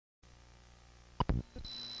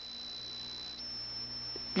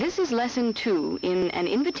This is Lesson 2 in An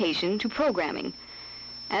Invitation to Programming.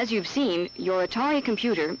 As you've seen, your Atari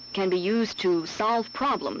computer can be used to solve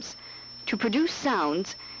problems, to produce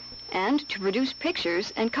sounds, and to produce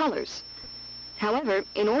pictures and colors. However,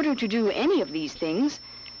 in order to do any of these things,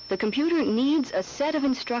 the computer needs a set of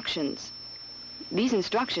instructions. These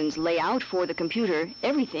instructions lay out for the computer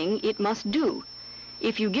everything it must do.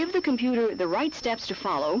 If you give the computer the right steps to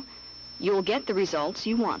follow, you'll get the results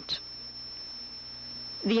you want.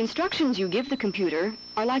 The instructions you give the computer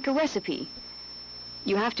are like a recipe.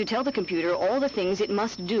 You have to tell the computer all the things it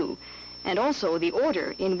must do, and also the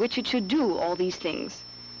order in which it should do all these things.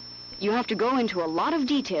 You have to go into a lot of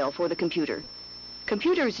detail for the computer.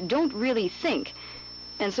 Computers don't really think,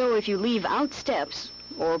 and so if you leave out steps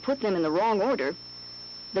or put them in the wrong order,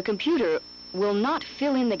 the computer will not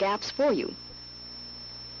fill in the gaps for you.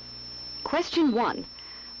 Question 1.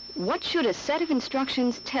 What should a set of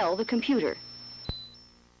instructions tell the computer?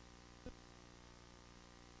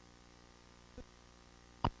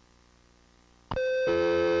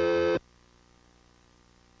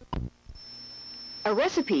 A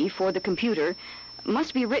recipe for the computer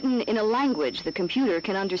must be written in a language the computer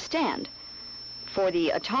can understand. For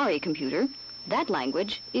the Atari computer, that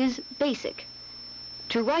language is BASIC.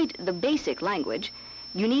 To write the BASIC language,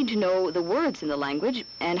 you need to know the words in the language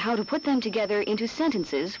and how to put them together into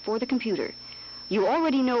sentences for the computer. You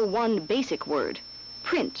already know one basic word,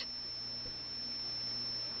 print.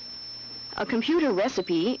 A computer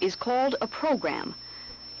recipe is called a program.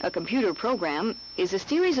 A computer program is a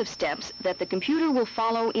series of steps that the computer will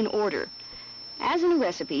follow in order. As in a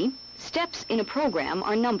recipe, steps in a program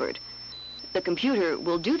are numbered. The computer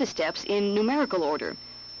will do the steps in numerical order.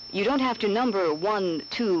 You don't have to number 1,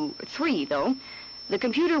 2, 3, though. The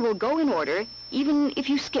computer will go in order even if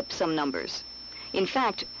you skip some numbers. In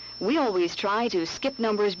fact, we always try to skip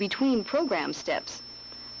numbers between program steps.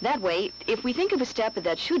 That way, if we think of a step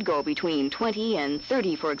that should go between 20 and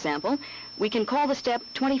 30, for example, we can call the step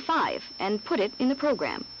 25 and put it in the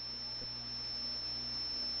program.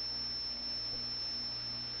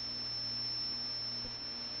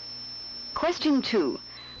 Question 2.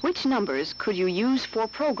 Which numbers could you use for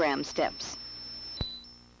program steps?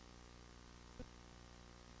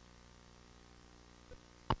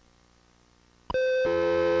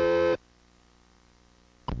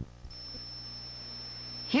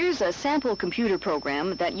 Here's a sample computer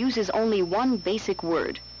program that uses only one basic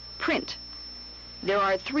word, print. There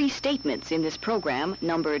are 3 statements in this program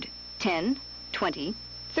numbered 10, 20,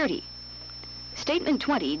 30. Statement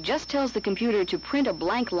 20 just tells the computer to print a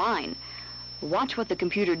blank line. Watch what the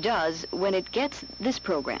computer does when it gets this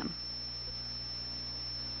program.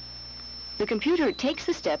 The computer takes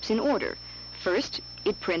the steps in order. First,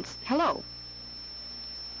 it prints hello.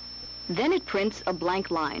 Then it prints a blank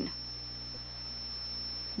line.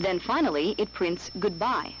 Then finally, it prints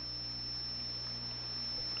goodbye.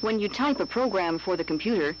 When you type a program for the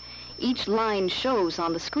computer, each line shows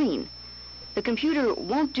on the screen. The computer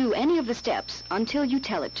won't do any of the steps until you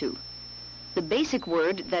tell it to. The basic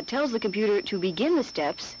word that tells the computer to begin the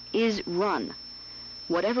steps is run.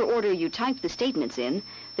 Whatever order you type the statements in,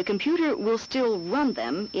 the computer will still run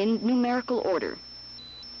them in numerical order.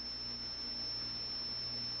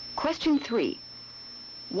 Question 3.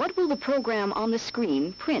 What will the program on the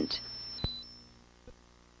screen print?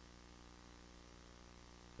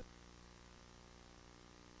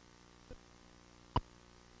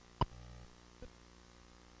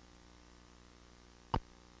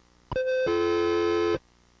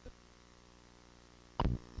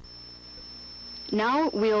 Now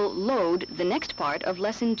we'll load the next part of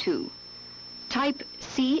Lesson 2. Type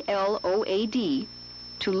CLOAD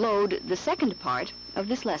to load the second part of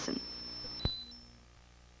this lesson.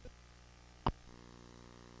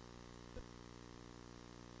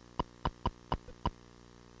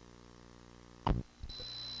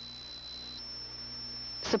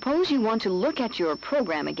 Suppose you want to look at your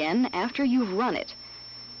program again after you've run it.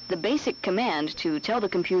 The basic command to tell the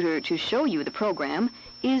computer to show you the program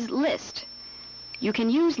is list. You can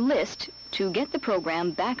use list to get the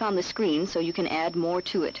program back on the screen so you can add more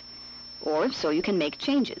to it, or so you can make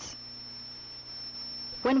changes.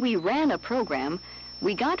 When we ran a program,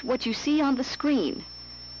 we got what you see on the screen.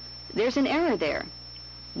 There's an error there.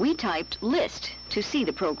 We typed list to see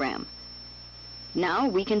the program. Now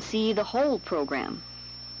we can see the whole program.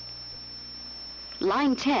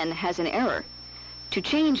 Line 10 has an error. To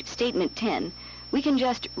change statement 10, we can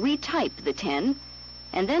just retype the 10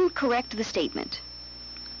 and then correct the statement.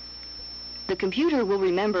 The computer will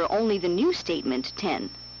remember only the new statement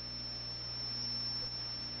 10.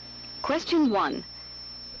 Question 1.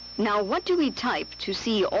 Now, what do we type to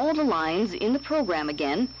see all the lines in the program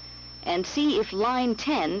again and see if line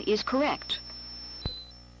 10 is correct?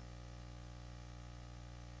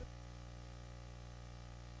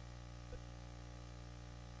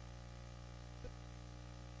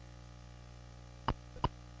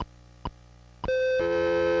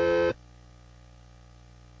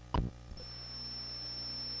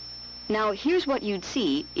 Now, here's what you'd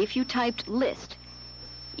see if you typed list.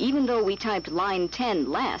 Even though we typed line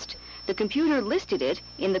 10 last, the computer listed it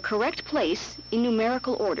in the correct place in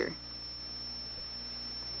numerical order.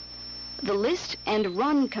 The list and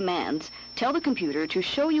run commands tell the computer to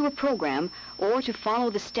show you a program or to follow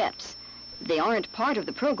the steps. They aren't part of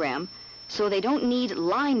the program, so they don't need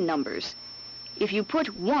line numbers. If you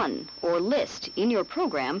put 1 or list in your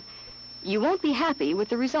program, you won't be happy with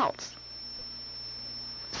the results.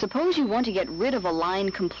 Suppose you want to get rid of a line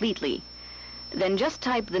completely. Then just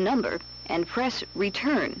type the number and press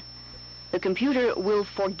return. The computer will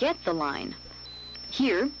forget the line.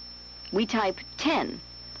 Here, we type 10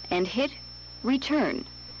 and hit return.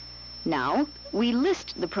 Now, we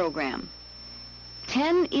list the program.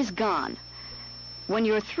 10 is gone. When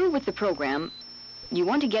you're through with the program, you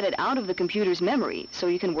want to get it out of the computer's memory so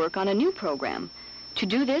you can work on a new program. To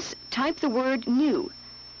do this, type the word new.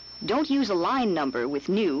 Don't use a line number with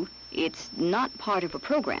new. It's not part of a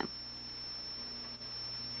program.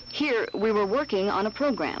 Here, we were working on a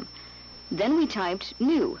program. Then we typed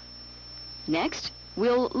new. Next,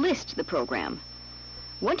 we'll list the program.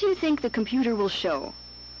 What do you think the computer will show?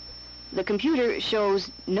 The computer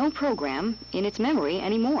shows no program in its memory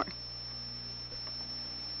anymore.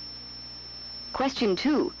 Question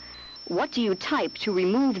 2. What do you type to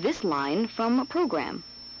remove this line from a program?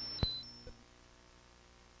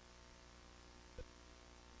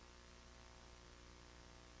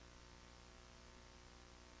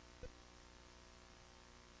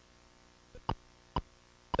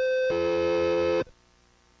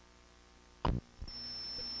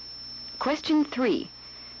 Question 3.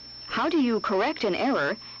 How do you correct an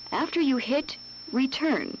error after you hit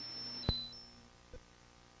return?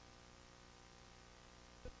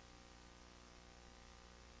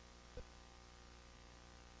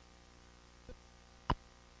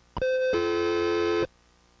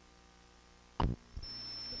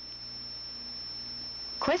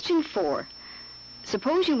 Question 4.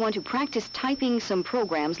 Suppose you want to practice typing some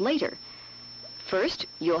programs later. First,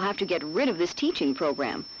 you'll have to get rid of this teaching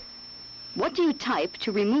program. What do you type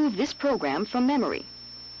to remove this program from memory?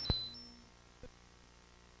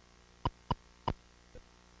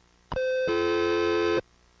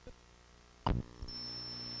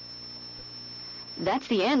 That's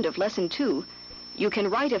the end of Lesson 2. You can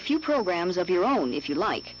write a few programs of your own if you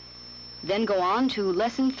like. Then go on to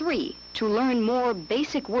Lesson 3 to learn more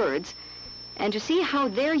basic words and to see how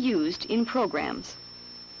they're used in programs.